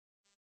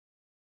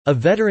A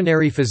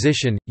veterinary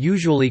physician,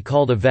 usually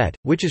called a vet,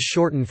 which is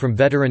shortened from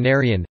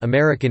veterinarian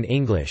American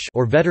English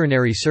or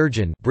veterinary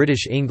surgeon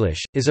British English,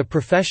 is a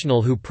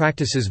professional who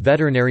practices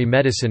veterinary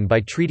medicine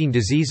by treating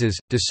diseases,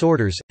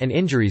 disorders, and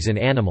injuries in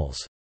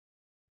animals.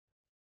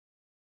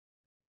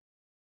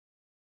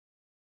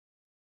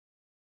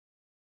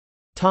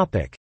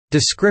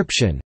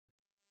 Description.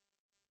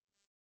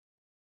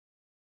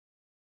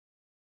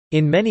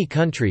 In many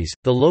countries,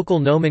 the local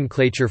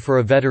nomenclature for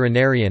a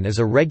veterinarian is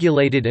a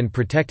regulated and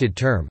protected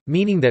term,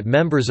 meaning that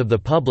members of the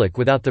public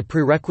without the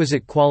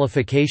prerequisite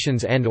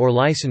qualifications and/or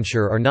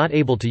licensure are not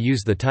able to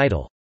use the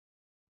title.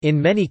 In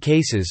many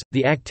cases,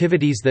 the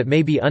activities that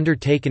may be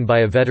undertaken by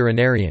a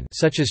veterinarian,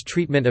 such as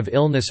treatment of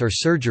illness or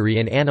surgery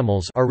in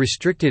animals, are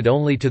restricted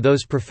only to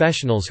those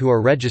professionals who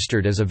are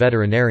registered as a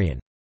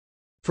veterinarian.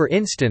 For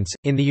instance,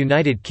 in the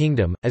United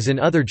Kingdom, as in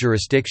other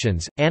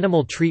jurisdictions,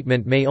 animal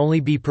treatment may only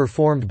be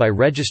performed by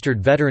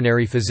registered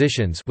veterinary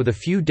physicians with a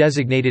few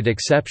designated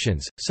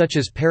exceptions, such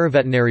as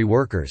paraveterinary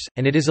workers,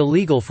 and it is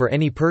illegal for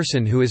any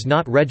person who is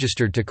not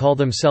registered to call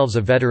themselves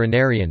a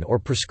veterinarian or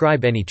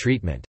prescribe any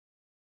treatment.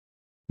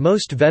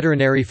 Most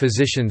veterinary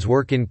physicians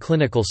work in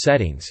clinical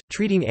settings,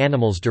 treating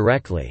animals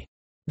directly.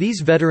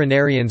 These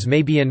veterinarians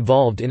may be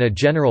involved in a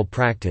general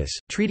practice,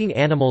 treating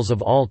animals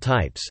of all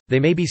types. They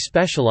may be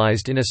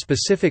specialized in a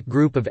specific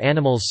group of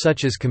animals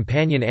such as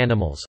companion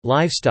animals,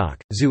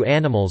 livestock, zoo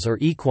animals or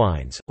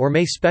equines, or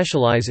may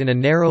specialize in a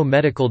narrow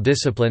medical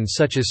discipline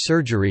such as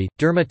surgery,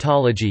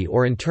 dermatology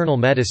or internal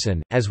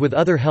medicine. As with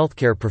other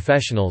healthcare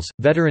professionals,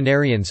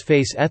 veterinarians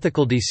face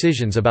ethical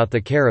decisions about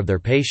the care of their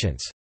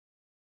patients.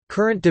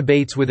 Current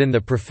debates within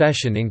the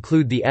profession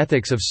include the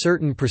ethics of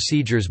certain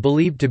procedures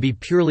believed to be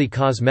purely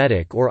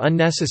cosmetic or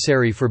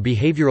unnecessary for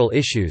behavioral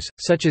issues,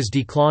 such as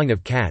declawing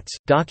of cats,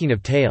 docking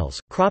of tails,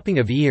 cropping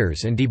of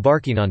ears and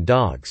debarking on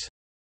dogs.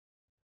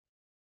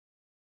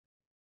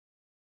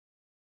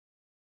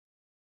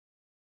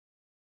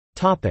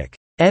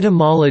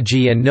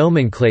 Etymology and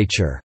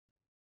nomenclature.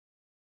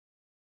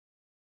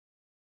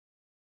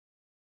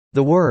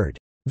 The word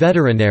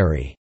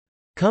 «veterinary»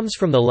 comes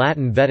from the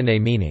Latin vetinae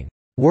meaning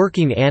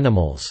working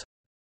animals.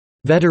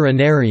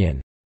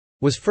 Veterinarian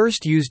was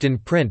first used in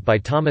print by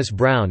Thomas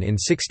Brown in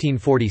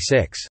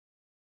 1646.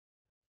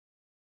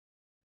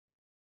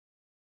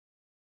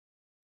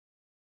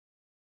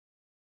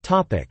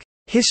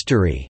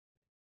 History.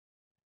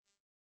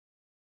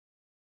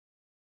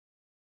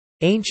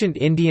 Ancient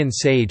Indian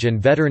sage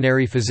and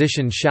veterinary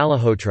physician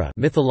Shalahotra,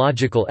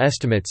 mythological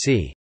estimate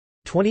c.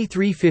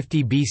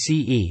 2350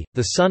 BCE,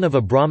 the son of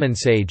a Brahmin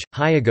sage,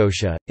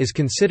 Hyagosha, is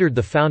considered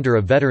the founder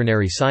of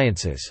veterinary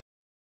sciences.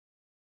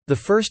 The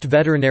first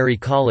veterinary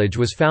college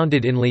was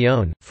founded in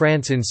Lyon,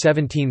 France in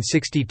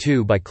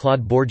 1762 by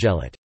Claude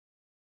Bourgelat.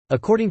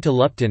 According to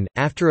Lupton,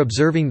 after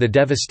observing the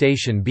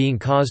devastation being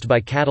caused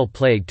by cattle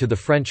plague to the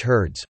French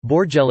herds,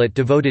 Bourgelat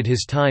devoted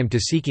his time to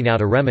seeking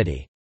out a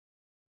remedy.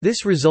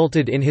 This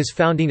resulted in his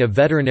founding a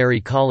veterinary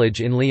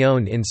college in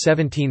Lyon in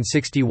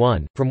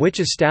 1761, from which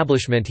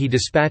establishment he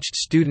dispatched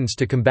students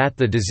to combat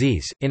the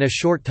disease. In a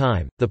short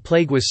time, the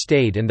plague was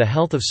stayed and the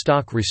health of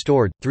stock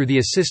restored, through the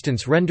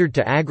assistance rendered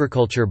to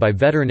agriculture by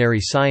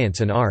veterinary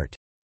science and art.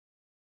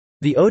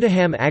 The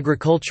Oldham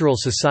Agricultural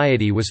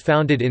Society was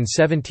founded in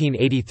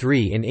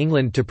 1783 in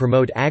England to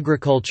promote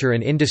agriculture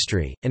and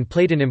industry, and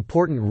played an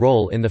important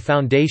role in the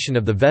foundation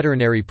of the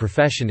veterinary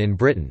profession in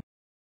Britain.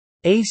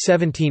 A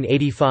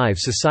 1785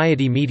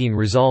 society meeting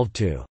resolved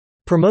to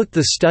promote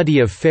the study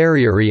of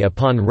farriery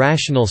upon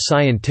rational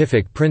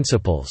scientific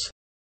principles.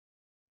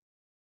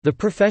 The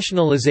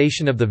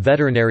professionalization of the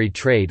veterinary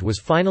trade was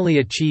finally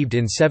achieved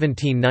in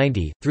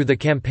 1790, through the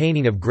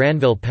campaigning of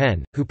Granville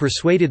Penn, who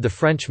persuaded the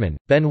Frenchman,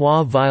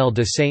 Benoît Weil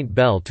de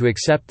Saint-Bel to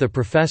accept the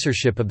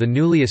professorship of the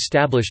newly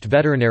established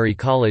Veterinary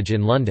College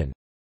in London.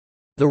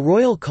 The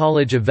Royal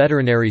College of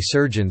Veterinary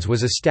Surgeons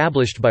was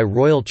established by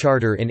royal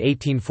charter in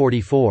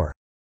 1844.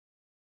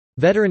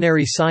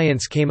 Veterinary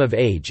science came of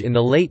age in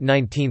the late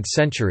 19th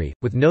century,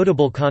 with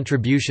notable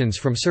contributions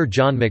from Sir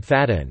John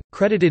Macfadden,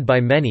 credited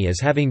by many as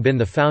having been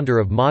the founder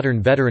of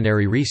modern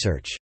veterinary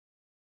research.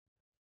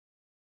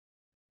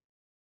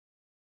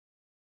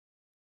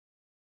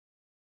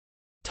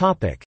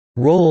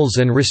 Roles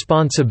and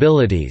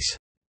responsibilities.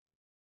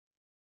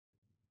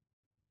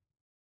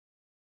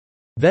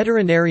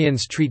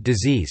 Veterinarians treat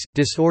disease,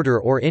 disorder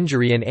or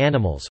injury in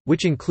animals,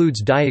 which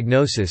includes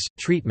diagnosis,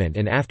 treatment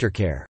and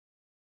aftercare.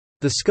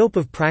 The scope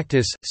of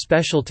practice,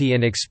 specialty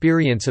and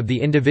experience of the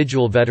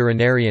individual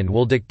veterinarian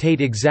will dictate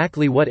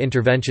exactly what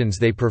interventions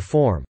they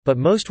perform, but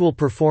most will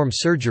perform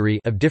surgery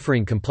of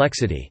differing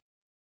complexity.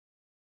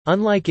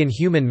 Unlike in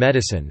human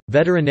medicine,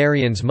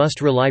 veterinarians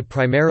must rely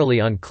primarily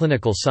on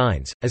clinical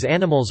signs, as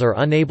animals are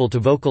unable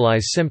to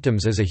vocalize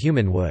symptoms as a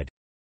human would.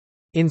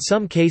 In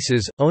some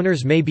cases,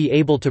 owners may be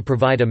able to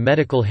provide a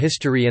medical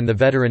history and the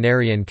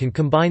veterinarian can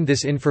combine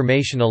this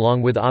information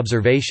along with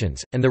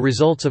observations, and the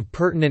results of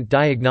pertinent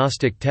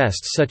diagnostic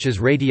tests such as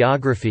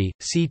radiography,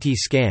 CT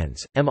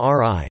scans,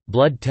 MRI,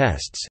 blood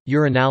tests,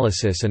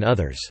 urinalysis and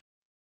others.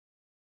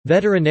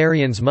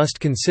 Veterinarians must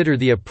consider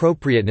the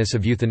appropriateness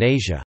of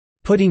euthanasia,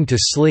 putting to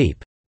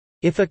sleep,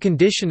 if a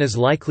condition is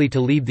likely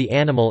to leave the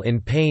animal in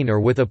pain or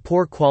with a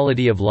poor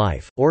quality of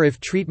life, or if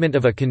treatment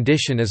of a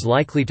condition is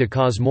likely to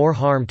cause more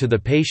harm to the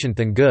patient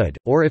than good,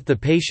 or if the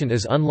patient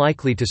is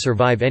unlikely to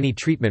survive any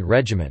treatment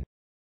regimen.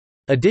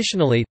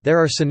 Additionally, there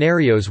are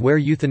scenarios where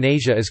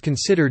euthanasia is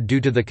considered due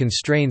to the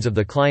constraints of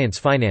the client's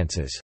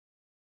finances.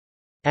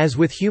 As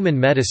with human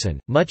medicine,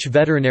 much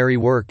veterinary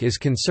work is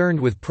concerned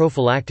with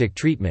prophylactic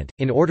treatment,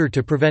 in order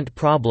to prevent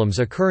problems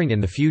occurring in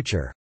the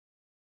future.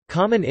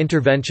 Common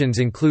interventions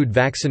include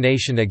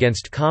vaccination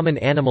against common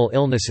animal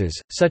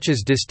illnesses, such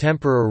as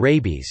distemper or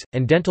rabies,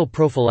 and dental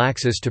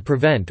prophylaxis to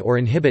prevent or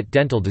inhibit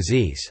dental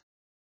disease.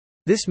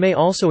 This may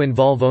also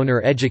involve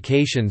owner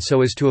education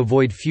so as to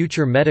avoid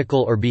future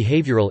medical or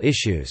behavioral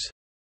issues.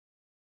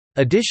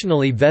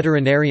 Additionally,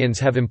 veterinarians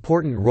have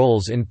important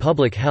roles in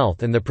public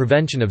health and the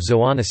prevention of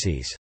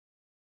zoonoses.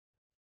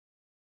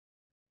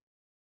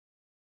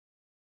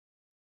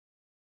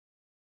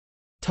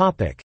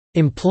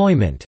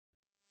 Employment.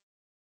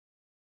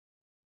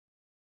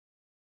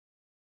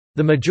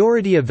 The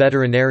majority of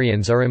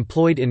veterinarians are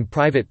employed in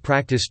private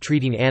practice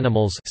treating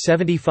animals,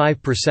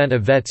 75%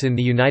 of vets in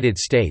the United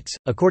States.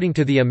 According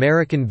to the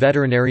American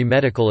Veterinary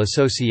Medical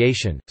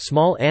Association,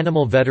 small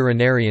animal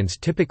veterinarians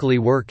typically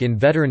work in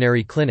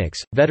veterinary clinics,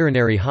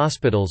 veterinary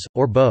hospitals,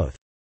 or both.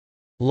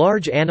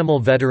 Large animal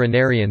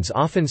veterinarians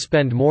often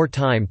spend more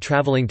time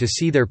traveling to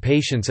see their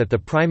patients at the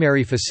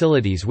primary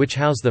facilities which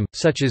house them,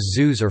 such as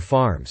zoos or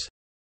farms.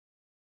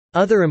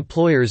 Other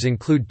employers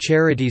include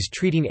charities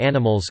treating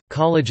animals,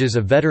 colleges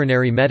of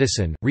veterinary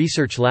medicine,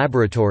 research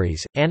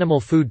laboratories, animal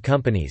food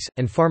companies,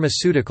 and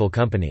pharmaceutical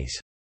companies.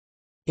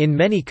 In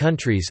many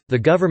countries, the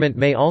government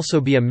may also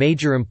be a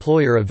major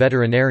employer of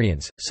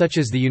veterinarians, such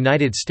as the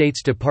United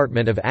States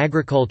Department of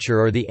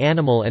Agriculture or the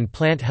Animal and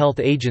Plant Health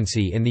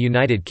Agency in the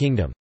United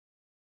Kingdom.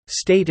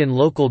 State and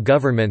local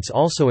governments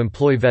also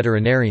employ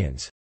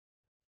veterinarians.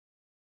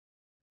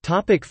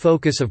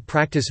 Focus of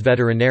practice.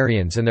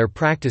 Veterinarians and their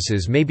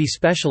practices may be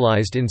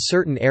specialized in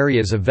certain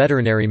areas of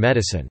veterinary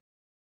medicine.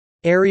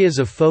 Areas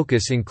of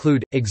focus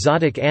include,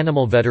 exotic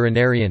animal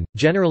veterinarian,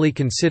 generally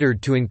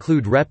considered to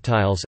include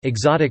reptiles,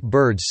 exotic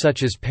birds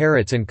such as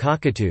parrots and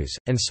cockatoos,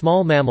 and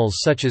small mammals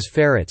such as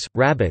ferrets,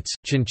 rabbits,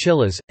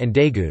 chinchillas, and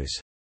dagoos.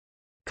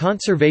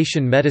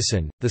 Conservation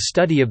medicine, the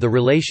study of the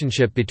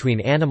relationship between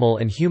animal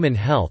and human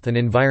health and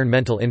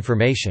environmental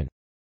information.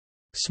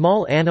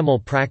 Small animal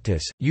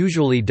practice,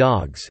 usually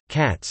dogs,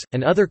 cats,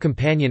 and other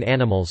companion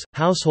animals,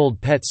 household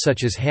pets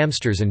such as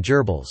hamsters and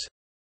gerbils.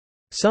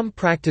 Some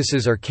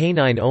practices are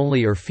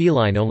canine-only or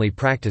feline-only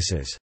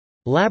practices.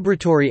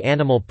 Laboratory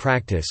animal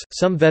practice,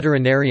 some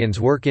veterinarians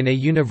work in a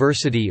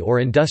university or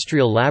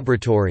industrial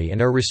laboratory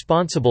and are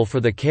responsible for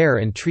the care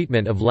and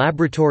treatment of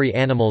laboratory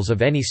animals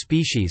of any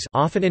species,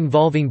 often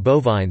involving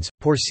bovines,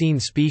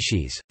 porcine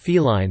species,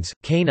 felines,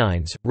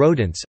 canines,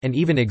 rodents, and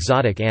even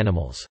exotic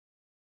animals.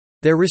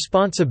 Their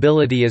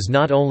responsibility is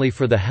not only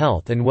for the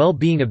health and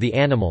well-being of the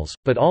animals,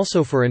 but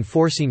also for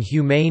enforcing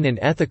humane and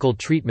ethical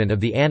treatment of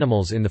the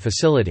animals in the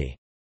facility.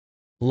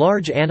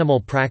 Large animal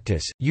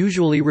practice,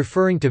 usually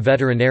referring to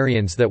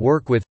veterinarians that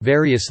work with,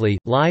 variously,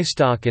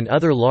 livestock and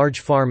other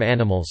large farm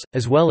animals,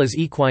 as well as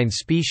equine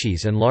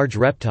species and large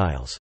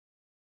reptiles.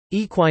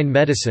 Equine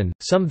medicine,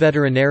 some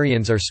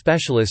veterinarians are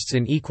specialists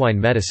in equine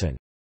medicine.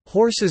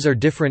 Horses are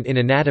different in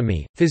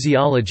anatomy,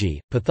 physiology,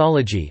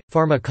 pathology,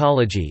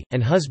 pharmacology,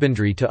 and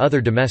husbandry to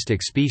other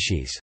domestic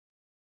species.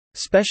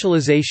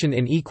 Specialization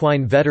in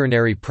equine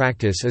veterinary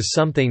practice is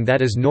something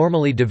that is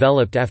normally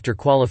developed after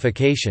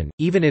qualification,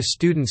 even if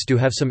students do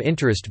have some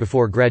interest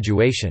before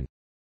graduation.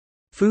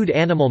 Food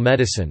animal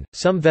medicine,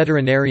 some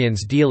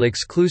veterinarians deal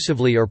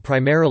exclusively or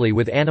primarily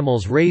with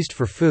animals raised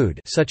for food,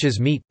 such as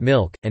meat,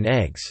 milk, and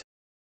eggs.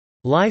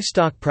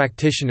 Livestock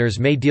practitioners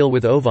may deal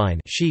with ovine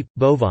sheep,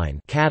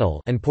 bovine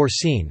cattle, and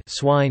porcine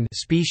swine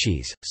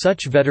species.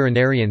 Such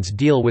veterinarians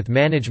deal with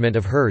management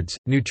of herds,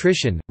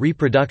 nutrition,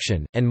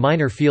 reproduction, and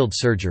minor field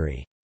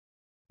surgery.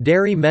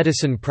 Dairy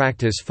medicine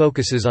practice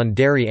focuses on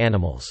dairy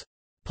animals.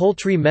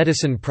 Poultry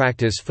medicine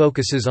practice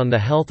focuses on the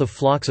health of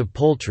flocks of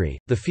poultry.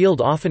 The field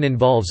often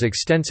involves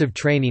extensive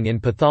training in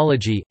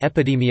pathology,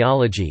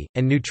 epidemiology,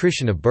 and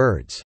nutrition of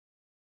birds.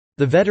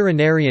 The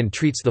veterinarian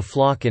treats the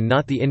flock and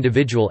not the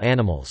individual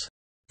animals.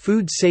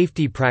 Food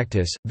safety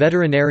practice,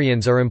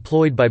 veterinarians are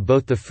employed by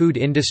both the food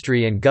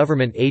industry and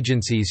government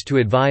agencies to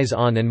advise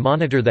on and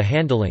monitor the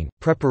handling,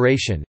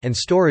 preparation, and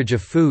storage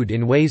of food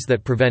in ways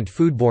that prevent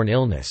foodborne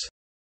illness.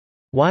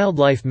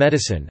 Wildlife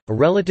medicine, a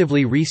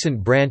relatively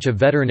recent branch of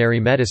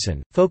veterinary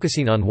medicine,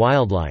 focusing on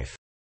wildlife.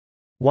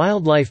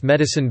 Wildlife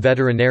medicine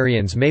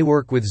veterinarians may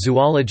work with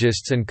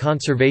zoologists and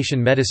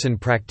conservation medicine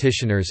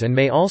practitioners and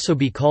may also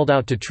be called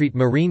out to treat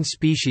marine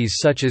species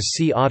such as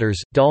sea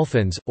otters,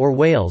 dolphins, or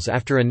whales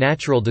after a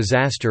natural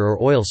disaster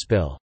or oil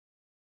spill.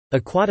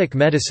 Aquatic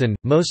medicine,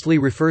 mostly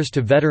refers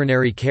to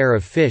veterinary care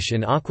of fish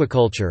in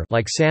aquaculture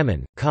like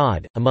salmon,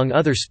 cod, among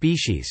other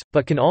species,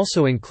 but can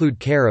also include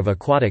care of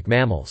aquatic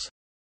mammals.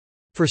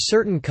 For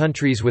certain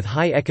countries with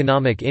high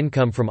economic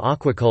income from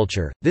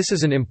aquaculture, this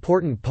is an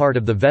important part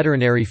of the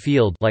veterinary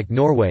field, like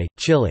Norway,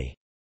 Chile.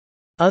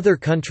 Other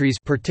countries,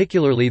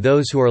 particularly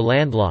those who are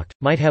landlocked,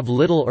 might have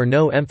little or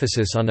no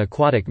emphasis on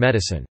aquatic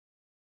medicine.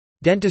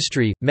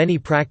 Dentistry – many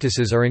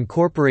practices are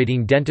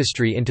incorporating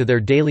dentistry into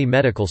their daily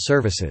medical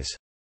services.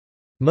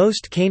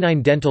 Most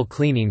canine dental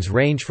cleanings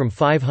range from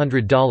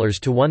 $500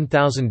 to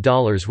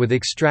 $1,000 with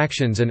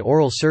extractions and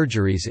oral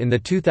surgeries in the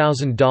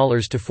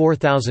 $2,000 to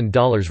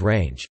 $4,000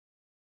 range.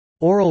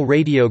 Oral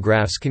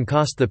radiographs can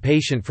cost the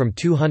patient from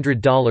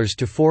 $200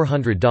 to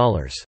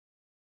 $400.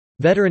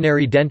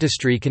 Veterinary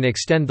dentistry can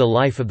extend the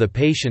life of the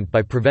patient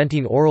by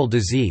preventing oral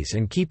disease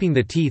and keeping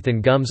the teeth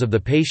and gums of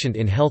the patient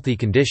in healthy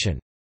condition.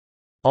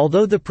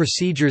 Although the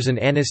procedures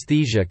and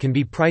anesthesia can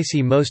be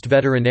pricey, most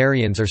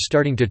veterinarians are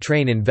starting to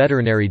train in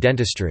veterinary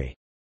dentistry.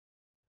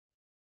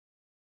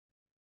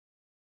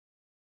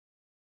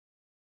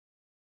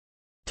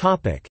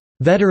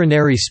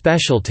 Veterinary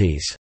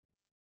specialties.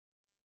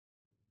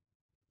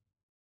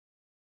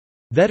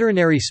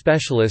 Veterinary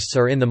specialists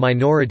are in the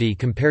minority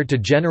compared to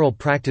general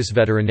practice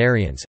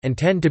veterinarians, and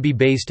tend to be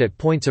based at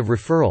points of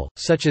referral,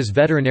 such as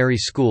veterinary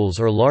schools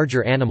or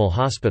larger animal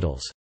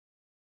hospitals.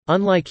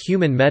 Unlike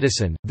human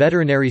medicine,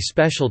 veterinary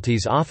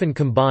specialties often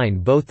combine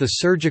both the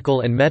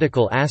surgical and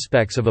medical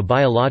aspects of a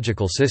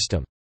biological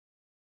system.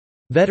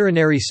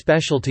 Veterinary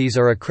specialties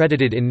are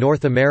accredited in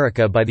North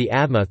America by the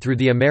AVMA through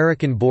the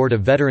American Board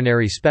of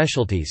Veterinary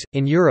Specialties,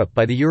 in Europe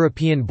by the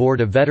European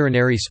Board of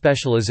Veterinary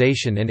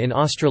Specialization, and in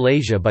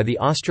Australasia by the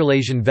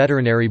Australasian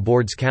Veterinary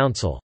Boards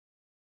Council.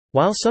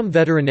 While some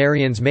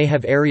veterinarians may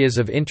have areas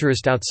of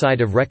interest outside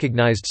of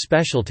recognized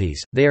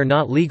specialties, they are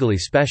not legally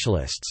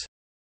specialists.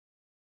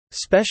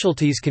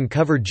 Specialties can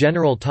cover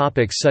general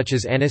topics such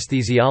as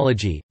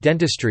anesthesiology,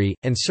 dentistry,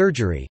 and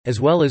surgery, as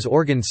well as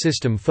organ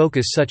system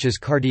focus such as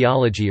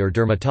cardiology or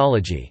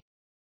dermatology.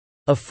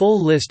 A full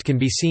list can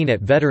be seen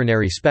at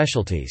Veterinary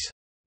Specialties.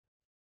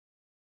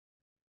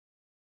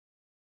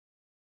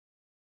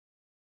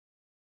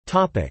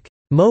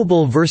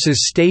 Mobile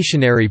versus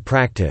stationary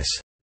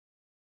practice.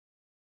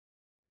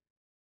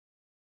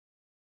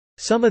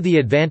 Some of the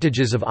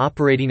advantages of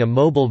operating a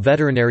mobile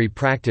veterinary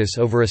practice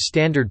over a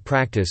standard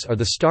practice are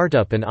the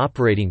startup and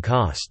operating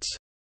costs.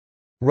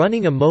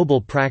 Running a mobile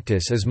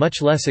practice is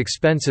much less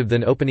expensive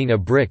than opening a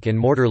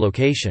brick-and-mortar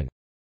location.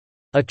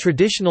 A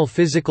traditional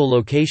physical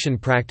location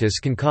practice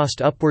can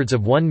cost upwards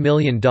of $1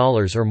 million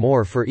or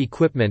more for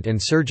equipment and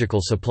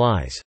surgical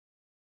supplies.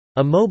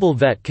 A mobile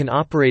vet can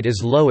operate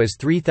as low as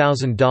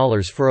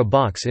 $3,000 for a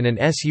box in an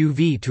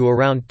SUV to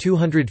around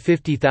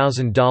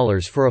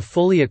 $250,000 for a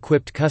fully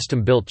equipped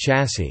custom-built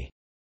chassis.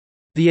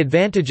 The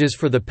advantages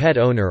for the pet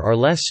owner are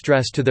less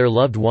stress to their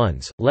loved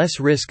ones, less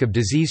risk of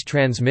disease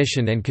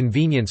transmission, and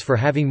convenience for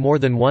having more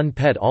than one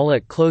pet all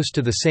at close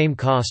to the same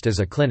cost as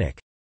a clinic.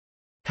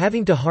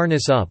 Having to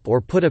harness up or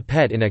put a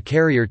pet in a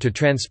carrier to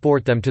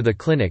transport them to the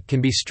clinic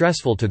can be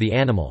stressful to the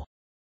animal.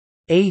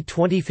 A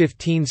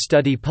 2015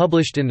 study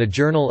published in the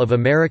Journal of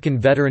American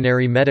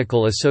Veterinary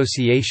Medical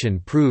Association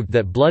proved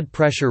that blood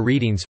pressure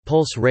readings,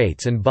 pulse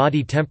rates, and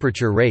body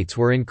temperature rates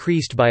were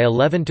increased by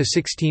 11 to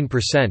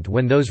 16%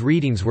 when those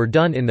readings were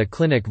done in the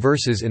clinic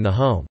versus in the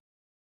home.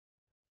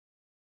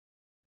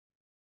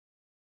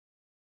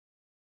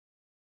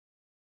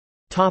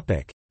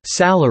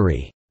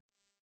 Salary.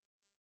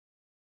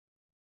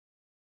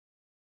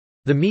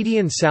 The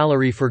median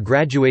salary for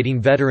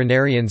graduating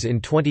veterinarians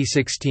in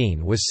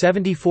 2016 was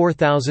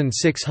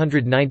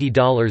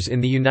 $74,690 in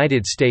the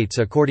United States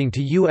according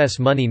to U.S.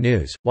 Money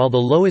News, while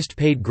the lowest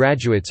paid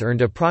graduates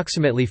earned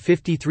approximately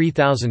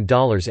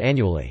 $53,000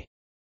 annually.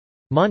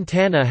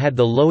 Montana had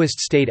the lowest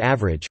state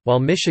average,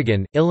 while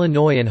Michigan,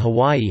 Illinois and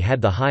Hawaii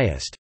had the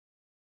highest.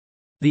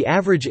 The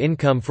average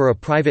income for a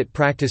private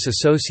practice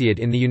associate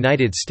in the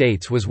United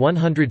States was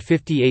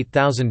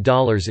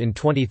 $158,000 in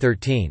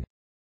 2013.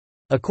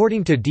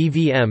 According to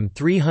DVM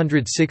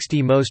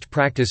 360, most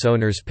practice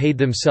owners paid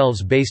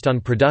themselves based on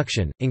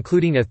production,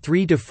 including a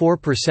 3 to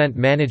 4%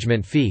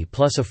 management fee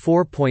plus a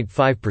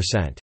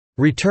 4.5%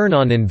 return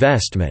on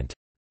investment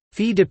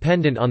fee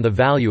dependent on the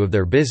value of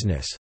their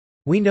business.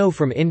 We know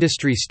from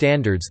industry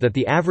standards that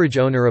the average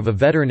owner of a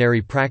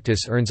veterinary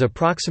practice earns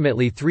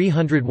approximately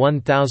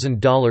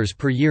 $301,000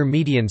 per year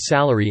median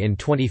salary in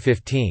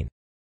 2015.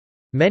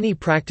 Many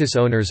practice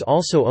owners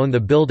also own the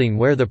building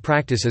where the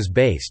practice is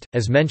based,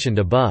 as mentioned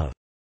above.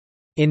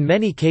 In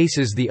many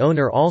cases, the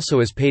owner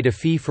also is paid a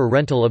fee for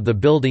rental of the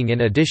building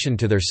in addition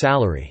to their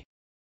salary.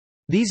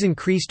 These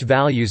increased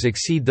values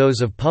exceed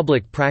those of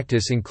public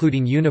practice,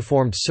 including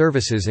uniformed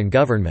services and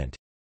government.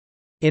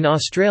 In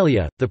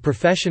Australia, the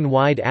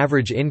profession-wide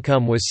average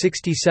income was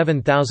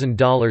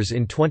 $67,000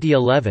 in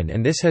 2011,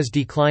 and this has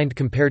declined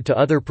compared to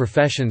other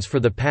professions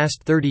for the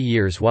past 30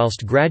 years.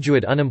 Whilst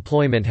graduate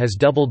unemployment has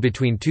doubled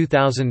between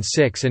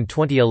 2006 and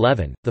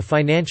 2011, the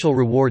financial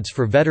rewards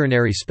for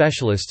veterinary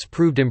specialists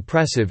proved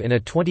impressive in a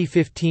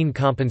 2015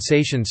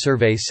 compensation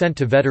survey sent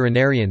to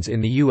veterinarians in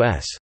the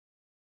U.S.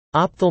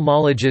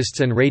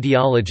 Ophthalmologists and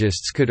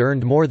radiologists could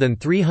earn more than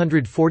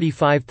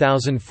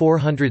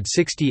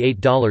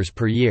 $345,468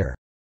 per year.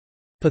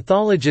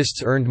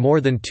 Pathologists earned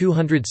more than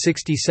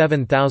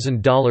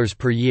 $267,000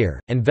 per year,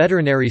 and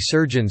veterinary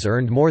surgeons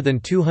earned more than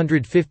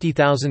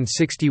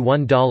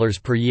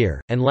 $250,061 per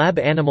year, and lab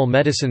animal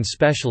medicine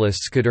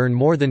specialists could earn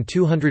more than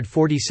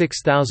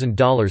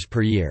 $246,000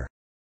 per year.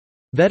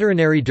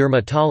 Veterinary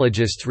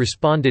dermatologists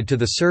responded to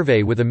the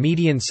survey with a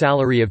median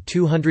salary of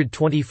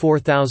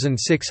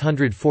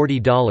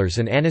 $224,640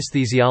 and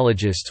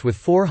anesthesiologists with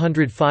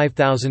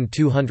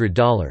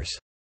 $405,200.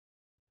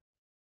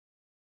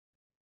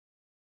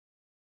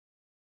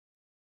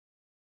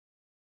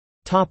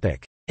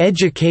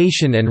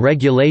 Education and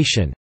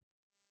regulation.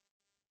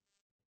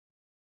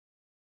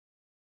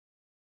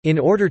 In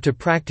order to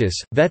practice,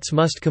 vets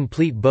must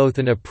complete both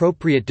an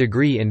appropriate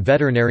degree in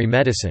veterinary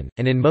medicine,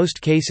 and in most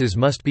cases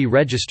must be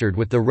registered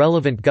with the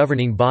relevant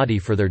governing body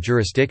for their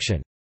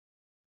jurisdiction.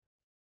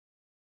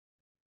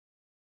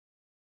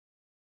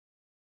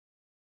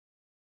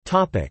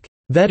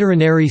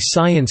 Veterinary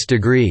science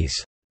degrees.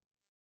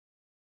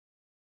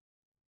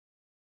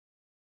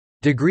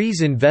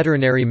 Degrees in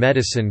veterinary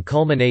medicine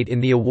culminate in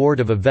the award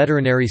of a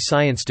veterinary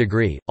science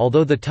degree,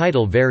 although the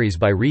title varies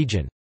by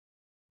region.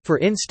 For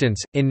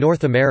instance, in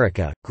North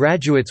America,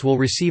 graduates will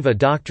receive a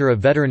Doctor of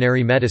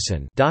Veterinary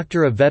Medicine,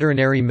 Doctor of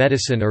Veterinary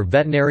Medicine or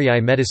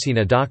Veterinariae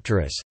Medicina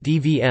Doctoris,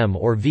 DVM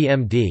or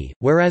VMD,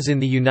 whereas in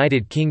the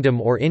United Kingdom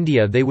or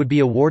India they would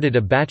be awarded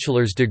a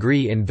bachelor's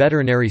degree in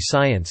veterinary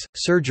science,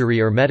 surgery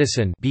or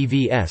medicine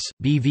 (BVS,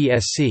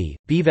 BVSc,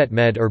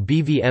 BVetmed or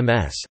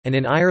BVMS), and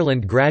in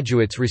Ireland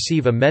graduates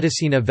receive a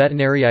Medicina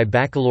Veterinariae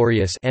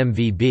Baccalaureus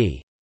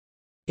 (MVB).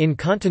 In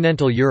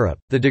continental Europe,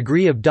 the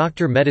degree of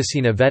Doctor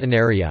Medicina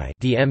Veterinariae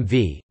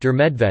 (DMV), Der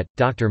Medvet,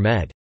 Dr.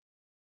 Med.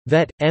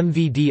 Vet,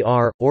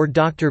 MVDR, or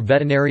Doctor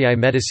Veterinariae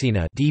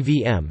Medicina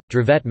 (DVM),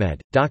 Der Vetmed,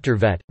 Dr.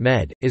 Vet,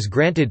 Med, is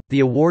granted. The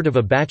award of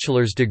a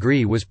bachelor's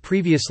degree was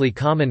previously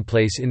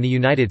commonplace in the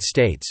United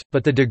States,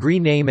 but the degree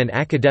name and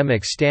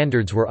academic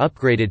standards were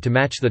upgraded to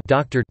match the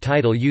doctor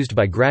title used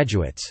by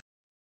graduates.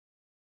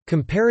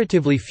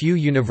 Comparatively few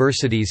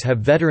universities have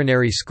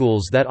veterinary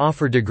schools that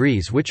offer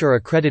degrees which are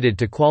accredited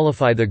to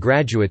qualify the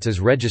graduates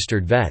as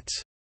registered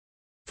vets.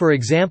 For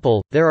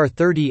example, there are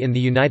 30 in the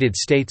United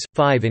States,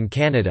 5 in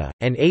Canada,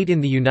 and 8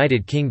 in the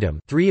United Kingdom,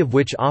 3 of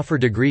which offer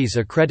degrees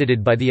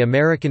accredited by the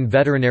American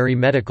Veterinary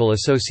Medical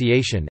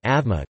Association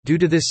 (AVMA). Due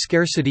to this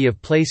scarcity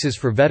of places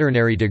for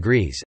veterinary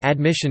degrees,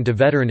 admission to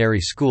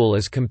veterinary school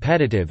is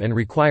competitive and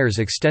requires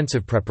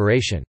extensive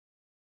preparation.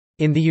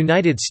 In the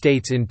United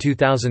States in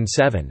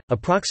 2007,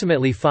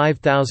 approximately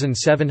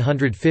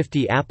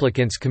 5,750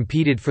 applicants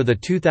competed for the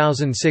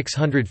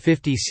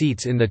 2,650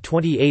 seats in the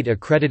 28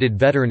 accredited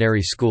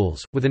veterinary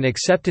schools, with an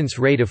acceptance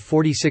rate of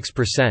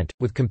 46%.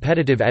 With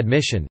competitive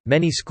admission,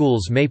 many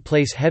schools may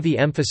place heavy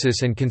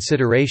emphasis and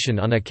consideration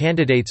on a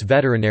candidate's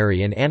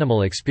veterinary and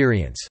animal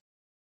experience.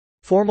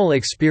 Formal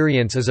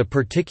experience is a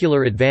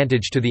particular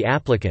advantage to the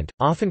applicant,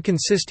 often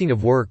consisting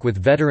of work with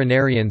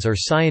veterinarians or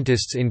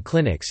scientists in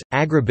clinics,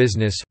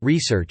 agribusiness,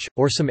 research,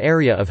 or some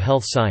area of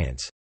health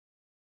science.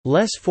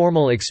 Less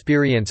formal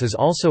experience is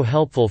also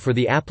helpful for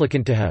the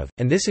applicant to have,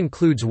 and this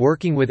includes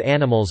working with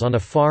animals on a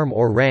farm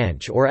or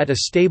ranch or at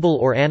a stable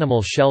or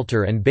animal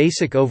shelter and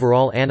basic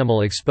overall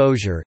animal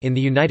exposure. In the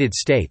United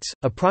States,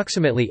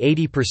 approximately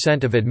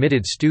 80% of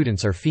admitted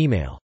students are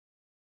female.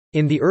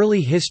 In the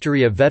early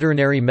history of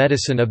veterinary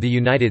medicine of the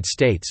United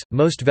States,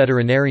 most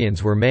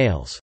veterinarians were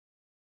males.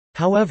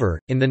 However,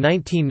 in the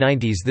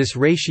 1990s this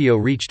ratio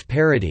reached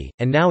parity,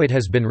 and now it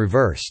has been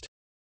reversed.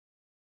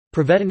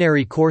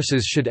 Preveterinary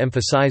courses should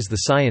emphasize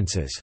the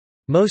sciences.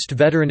 Most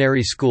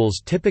veterinary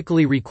schools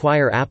typically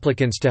require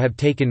applicants to have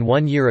taken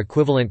one-year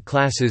equivalent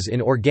classes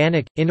in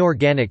organic,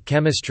 inorganic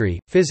chemistry,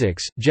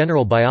 physics,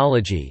 general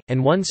biology,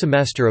 and one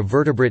semester of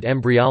vertebrate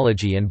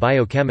embryology and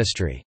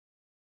biochemistry.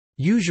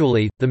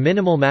 Usually, the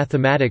minimal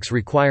mathematics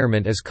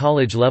requirement is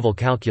college-level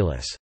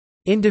calculus.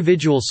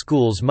 Individual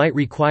schools might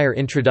require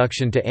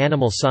introduction to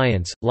animal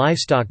science,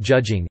 livestock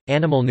judging,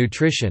 animal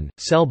nutrition,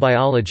 cell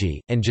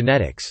biology, and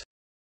genetics.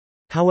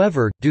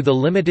 However, due to the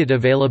limited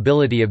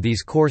availability of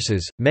these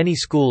courses, many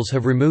schools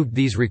have removed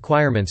these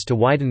requirements to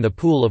widen the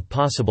pool of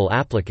possible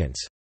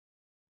applicants.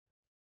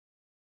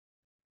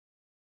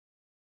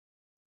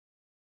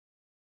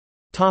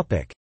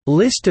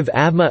 List of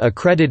AVMA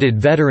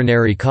accredited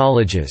veterinary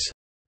colleges.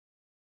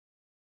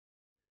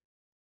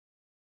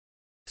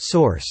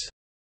 Source.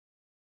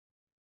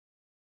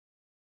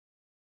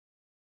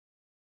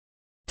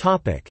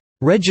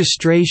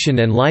 Registration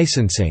and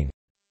licensing.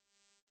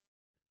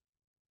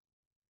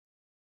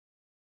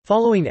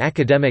 Following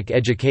academic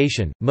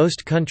education,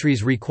 most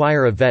countries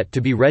require a vet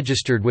to be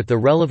registered with the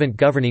relevant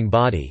governing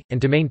body,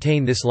 and to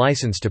maintain this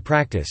license to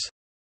practice.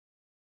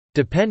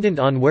 Dependent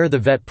on where the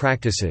vet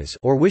practices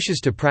or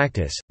wishes to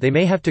practice, they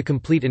may have to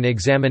complete an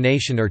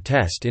examination or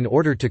test in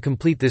order to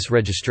complete this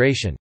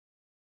registration.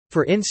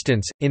 For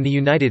instance, in the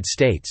United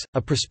States,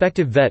 a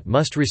prospective vet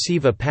must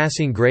receive a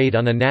passing grade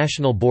on a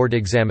national board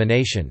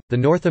examination, the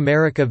North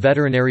America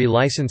Veterinary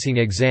Licensing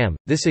Exam.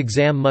 This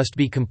exam must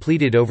be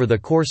completed over the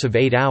course of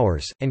 8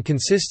 hours, and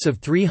consists of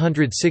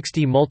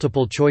 360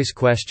 multiple-choice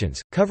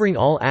questions, covering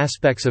all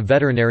aspects of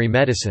veterinary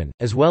medicine,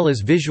 as well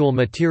as visual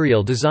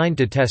material designed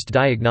to test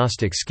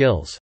diagnostic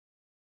skills.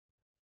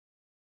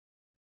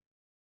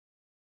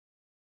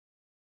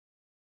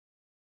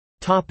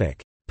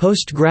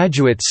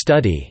 Postgraduate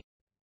study.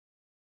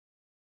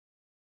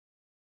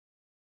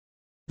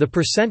 The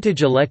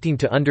percentage electing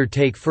to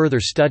undertake further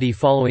study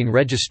following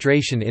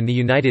registration in the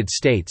United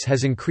States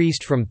has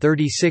increased from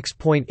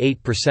 36.8%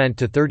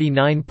 to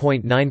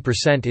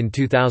 39.9% in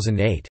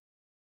 2008.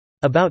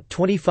 About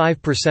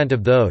 25%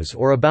 of those,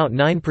 or about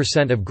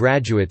 9% of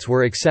graduates,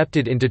 were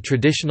accepted into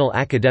traditional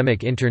academic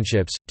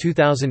internships.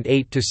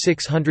 2008 to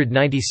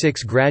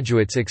 696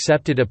 graduates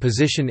accepted a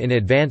position in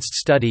advanced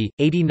study,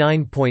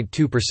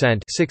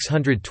 89.2%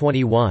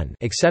 621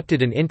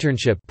 accepted an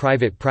internship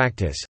private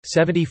practice,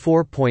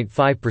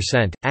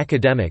 74.5%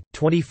 academic,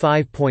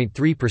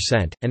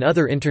 25.3% and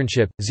other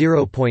internship,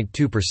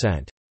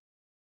 0.2%.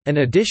 An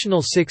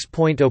additional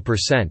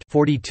 6.0%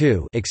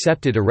 42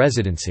 accepted a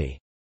residency.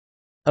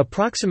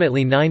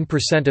 Approximately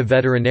 9% of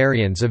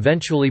veterinarians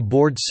eventually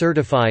board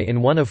certify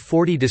in one of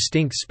 40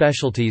 distinct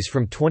specialties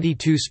from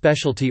 22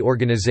 specialty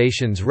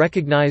organizations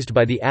recognized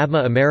by the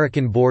AVMA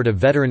American Board of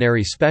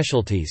Veterinary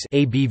Specialties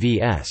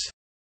 (ABVS).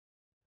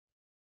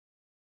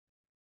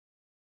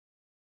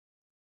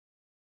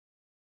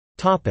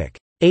 Topic: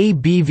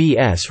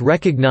 ABVS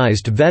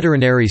recognized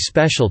veterinary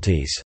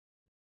specialties.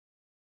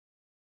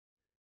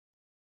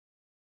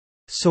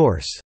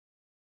 Source: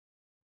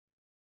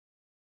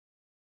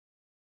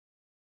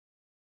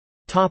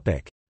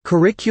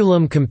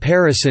 Curriculum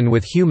comparison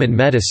with human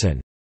medicine.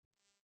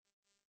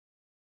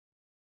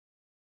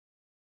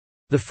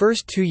 The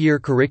first two-year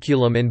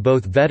curriculum in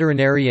both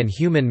veterinary and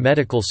human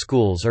medical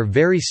schools are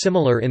very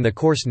similar in the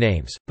course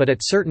names, but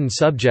at certain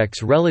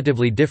subjects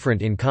relatively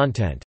different in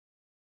content.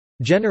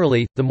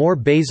 Generally, the more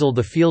basal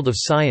the field of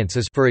science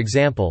is, for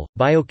example,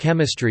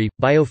 biochemistry,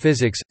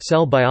 biophysics,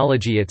 cell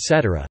biology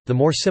etc., the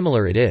more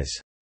similar it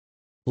is.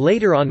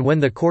 Later on, when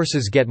the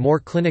courses get more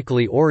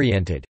clinically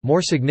oriented,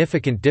 more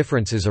significant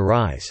differences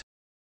arise.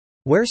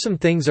 Where some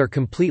things are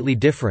completely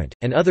different,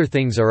 and other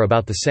things are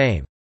about the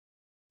same.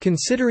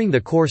 Considering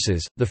the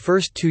courses, the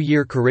first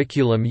two-year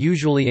curriculum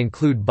usually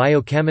include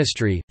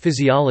biochemistry,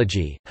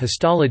 physiology,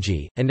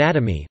 histology,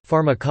 anatomy,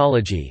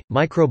 pharmacology,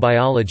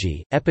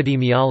 microbiology,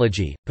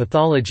 epidemiology,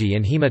 pathology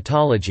and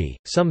hematology.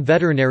 Some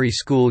veterinary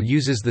school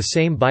uses the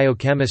same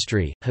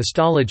biochemistry,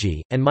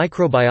 histology, and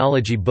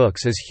microbiology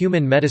books as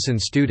human medicine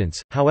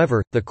students,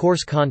 however, the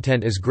course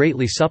content is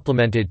greatly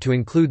supplemented to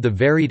include the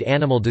varied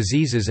animal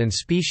diseases and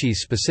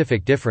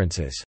species-specific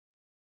differences.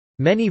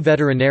 Many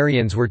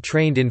veterinarians were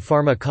trained in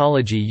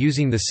pharmacology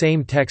using the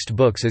same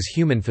textbooks as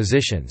human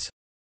physicians.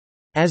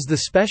 As the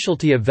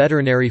specialty of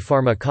veterinary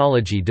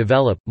pharmacology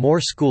developed,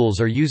 more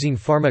schools are using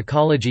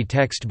pharmacology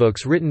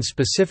textbooks written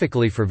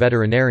specifically for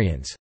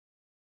veterinarians.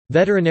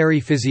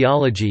 Veterinary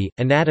physiology,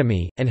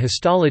 anatomy, and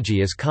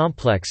histology is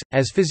complex,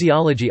 as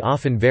physiology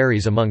often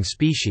varies among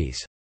species.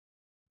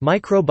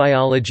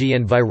 Microbiology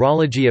and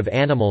virology of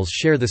animals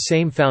share the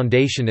same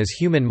foundation as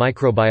human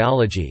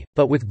microbiology,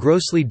 but with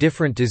grossly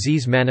different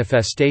disease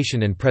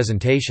manifestation and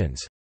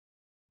presentations.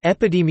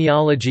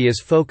 Epidemiology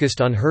is focused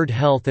on herd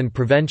health and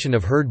prevention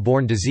of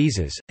herd-borne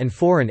diseases, and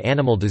foreign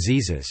animal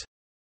diseases.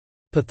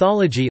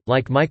 Pathology,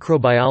 like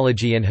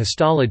microbiology and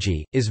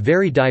histology, is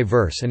very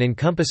diverse and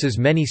encompasses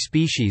many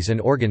species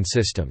and organ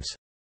systems.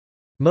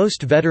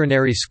 Most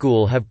veterinary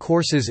school have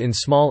courses in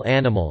small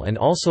animal and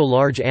also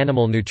large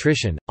animal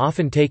nutrition,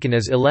 often taken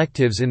as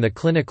electives in the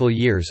clinical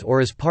years or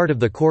as part of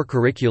the core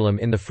curriculum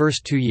in the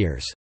first 2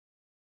 years.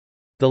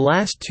 The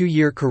last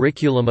two-year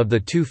curriculum of the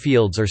two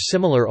fields are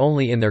similar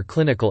only in their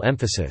clinical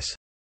emphasis.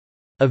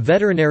 A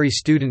veterinary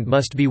student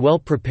must be well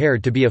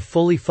prepared to be a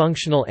fully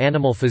functional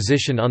animal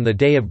physician on the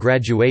day of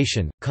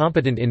graduation,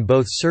 competent in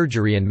both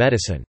surgery and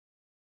medicine.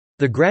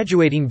 The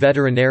graduating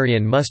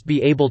veterinarian must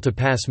be able to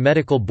pass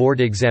medical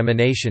board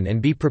examination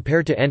and be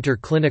prepared to enter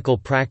clinical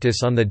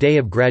practice on the day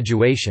of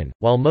graduation.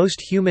 While most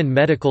human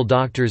medical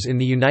doctors in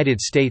the United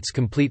States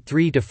complete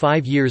 3 to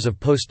 5 years of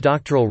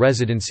postdoctoral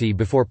residency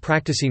before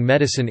practicing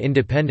medicine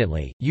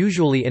independently,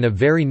 usually in a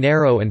very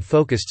narrow and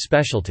focused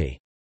specialty.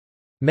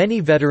 Many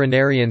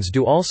veterinarians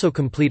do also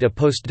complete a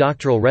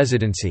postdoctoral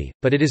residency,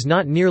 but it is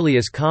not nearly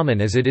as common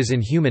as it is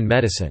in human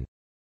medicine.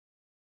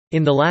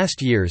 In the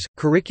last years,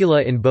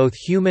 curricula in both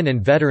human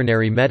and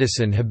veterinary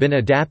medicine have been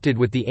adapted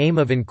with the aim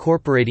of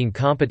incorporating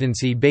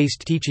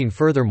competency-based teaching.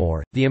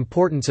 Furthermore, the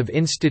importance of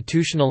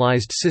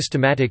institutionalized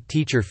systematic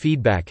teacher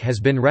feedback has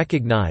been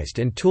recognized,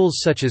 and tools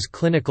such as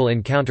clinical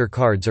encounter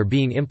cards are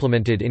being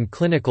implemented in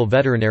clinical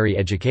veterinary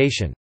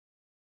education.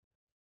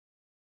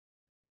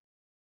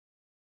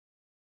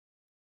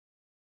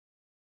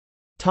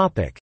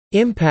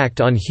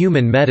 Impact on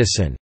human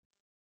medicine.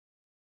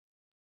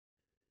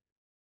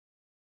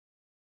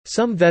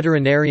 Some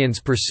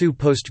veterinarians pursue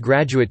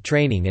postgraduate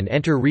training and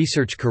enter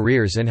research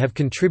careers and have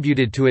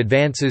contributed to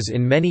advances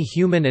in many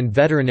human and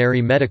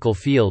veterinary medical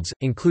fields,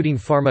 including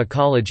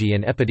pharmacology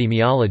and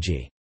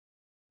epidemiology.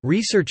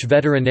 Research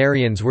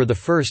veterinarians were the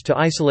first to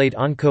isolate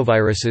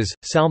oncoviruses,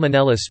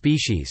 Salmonella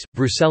species,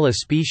 Brucella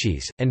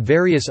species, and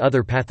various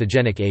other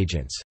pathogenic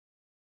agents.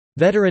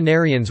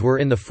 Veterinarians were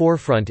in the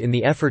forefront in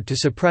the effort to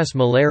suppress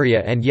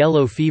malaria and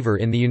yellow fever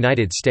in the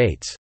United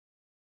States.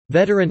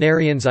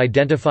 Veterinarians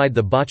identified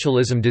the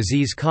botulism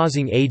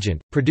disease-causing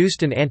agent,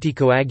 produced an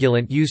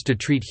anticoagulant used to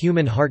treat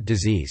human heart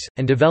disease,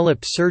 and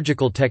developed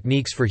surgical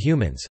techniques for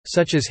humans,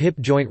 such as hip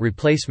joint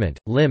replacement,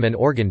 limb and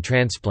organ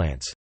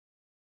transplants.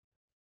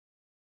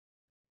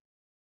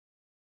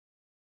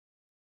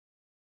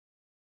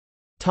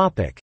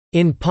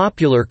 In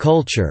popular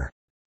culture,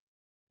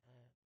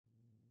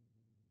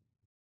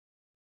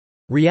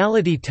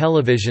 reality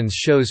television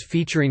shows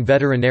featuring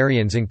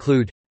veterinarians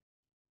include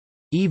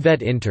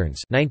E-Vet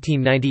Interns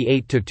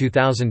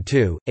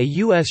 1998–2002, a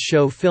U.S.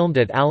 show filmed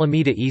at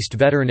Alameda East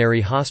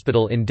Veterinary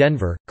Hospital in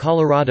Denver,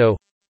 Colorado.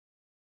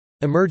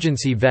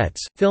 Emergency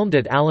Vets, filmed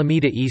at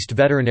Alameda East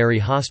Veterinary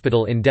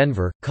Hospital in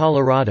Denver,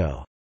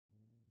 Colorado.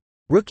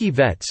 Rookie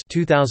Vets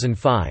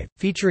 2005,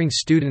 featuring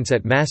students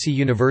at Massey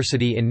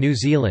University in New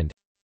Zealand.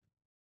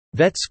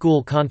 Vet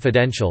School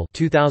Confidential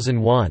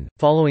 2001,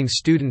 following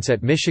students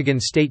at Michigan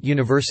State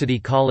University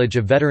College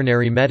of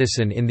Veterinary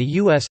Medicine in the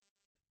U.S.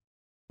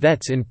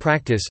 Vets in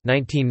Practice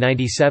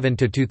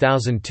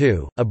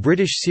 1997–2002, a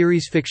British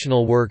series.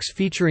 Fictional works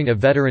featuring a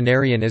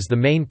veterinarian as the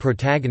main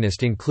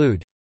protagonist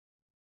include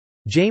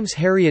James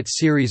Herriot's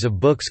series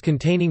of books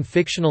containing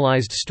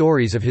fictionalized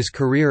stories of his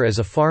career as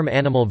a farm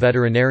animal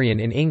veterinarian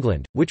in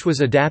England, which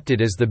was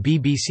adapted as the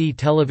BBC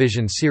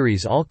television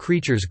series All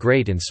Creatures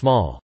Great and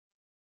Small.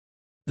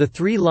 The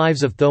 3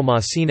 Lives of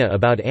Thomasina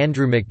about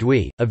Andrew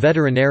McDwee, a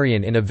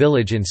veterinarian in a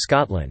village in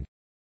Scotland.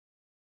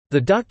 The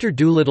Dr.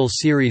 Dolittle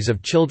series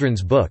of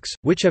children's books,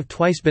 which have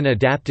twice been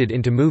adapted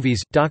into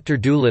movies, Dr.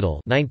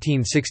 Dolittle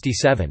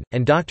 1967,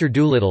 and Dr.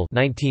 Dolittle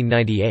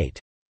 1998.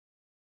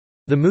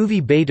 The movie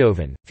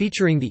Beethoven,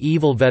 featuring the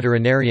evil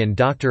veterinarian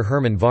Dr.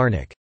 Herman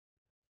Varnick.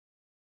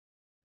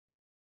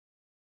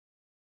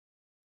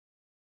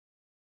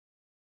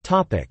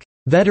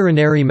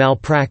 Veterinary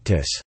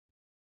malpractice.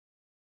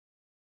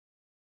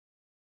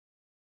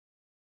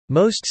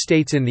 Most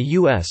states in the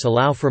U.S.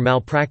 allow for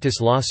malpractice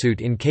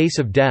lawsuit in case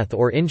of death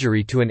or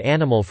injury to an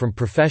animal from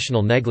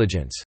professional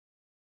negligence.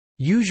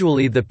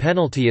 Usually the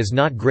penalty is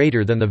not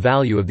greater than the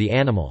value of the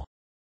animal.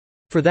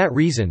 For that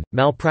reason,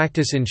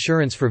 malpractice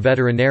insurance for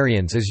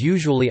veterinarians is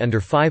usually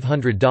under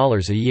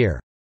 $500 a year.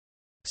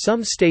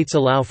 Some states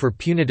allow for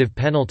punitive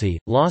penalty,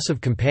 loss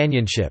of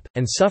companionship,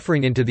 and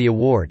suffering into the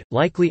award,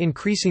 likely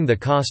increasing the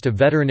cost of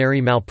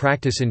veterinary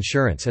malpractice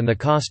insurance and the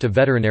cost of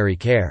veterinary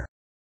care.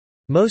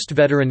 Most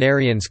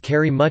veterinarians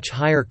carry much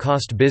higher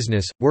cost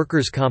business,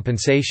 workers'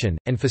 compensation,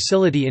 and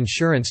facility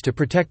insurance to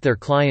protect their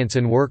clients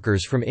and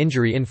workers from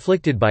injury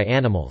inflicted by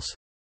animals.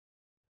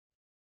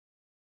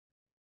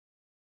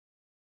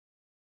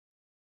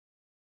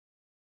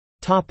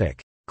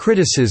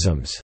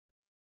 Criticisms.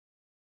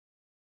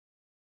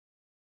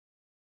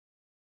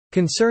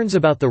 Concerns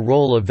about the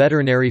role of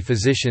veterinary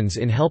physicians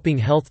in helping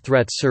health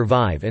threats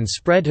survive and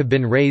spread have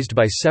been raised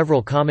by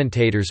several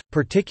commentators,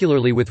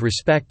 particularly with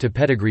respect to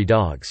pedigree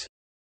dogs.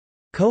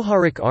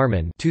 Koharik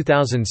Arman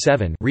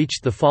 2007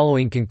 reached the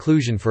following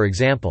conclusion: for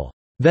example,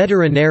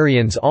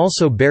 veterinarians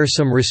also bear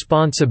some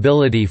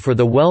responsibility for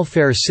the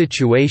welfare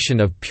situation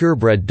of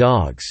purebred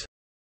dogs.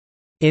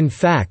 In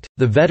fact,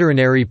 the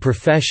veterinary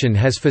profession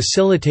has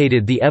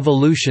facilitated the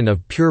evolution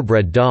of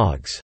purebred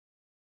dogs.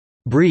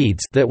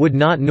 Breeds that would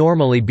not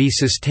normally be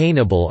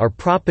sustainable are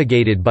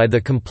propagated by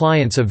the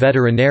compliance of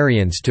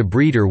veterinarians to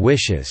breeder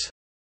wishes.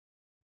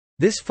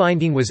 This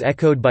finding was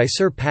echoed by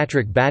Sir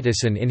Patrick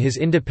Battison in his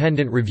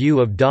independent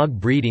review of dog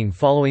breeding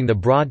following the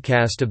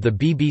broadcast of the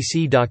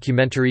BBC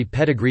documentary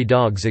Pedigree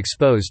Dogs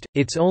Exposed.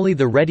 It's only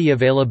the ready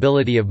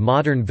availability of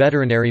modern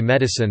veterinary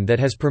medicine that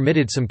has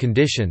permitted some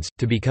conditions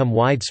to become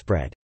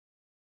widespread.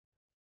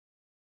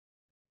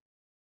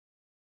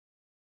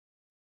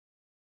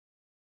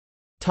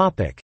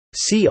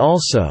 See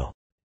also: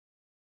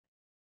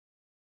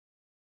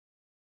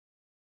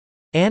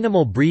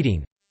 Animal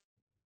breeding,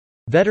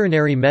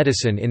 Veterinary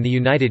medicine in the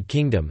United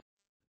Kingdom,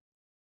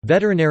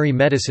 Veterinary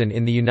medicine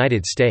in the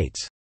United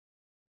States.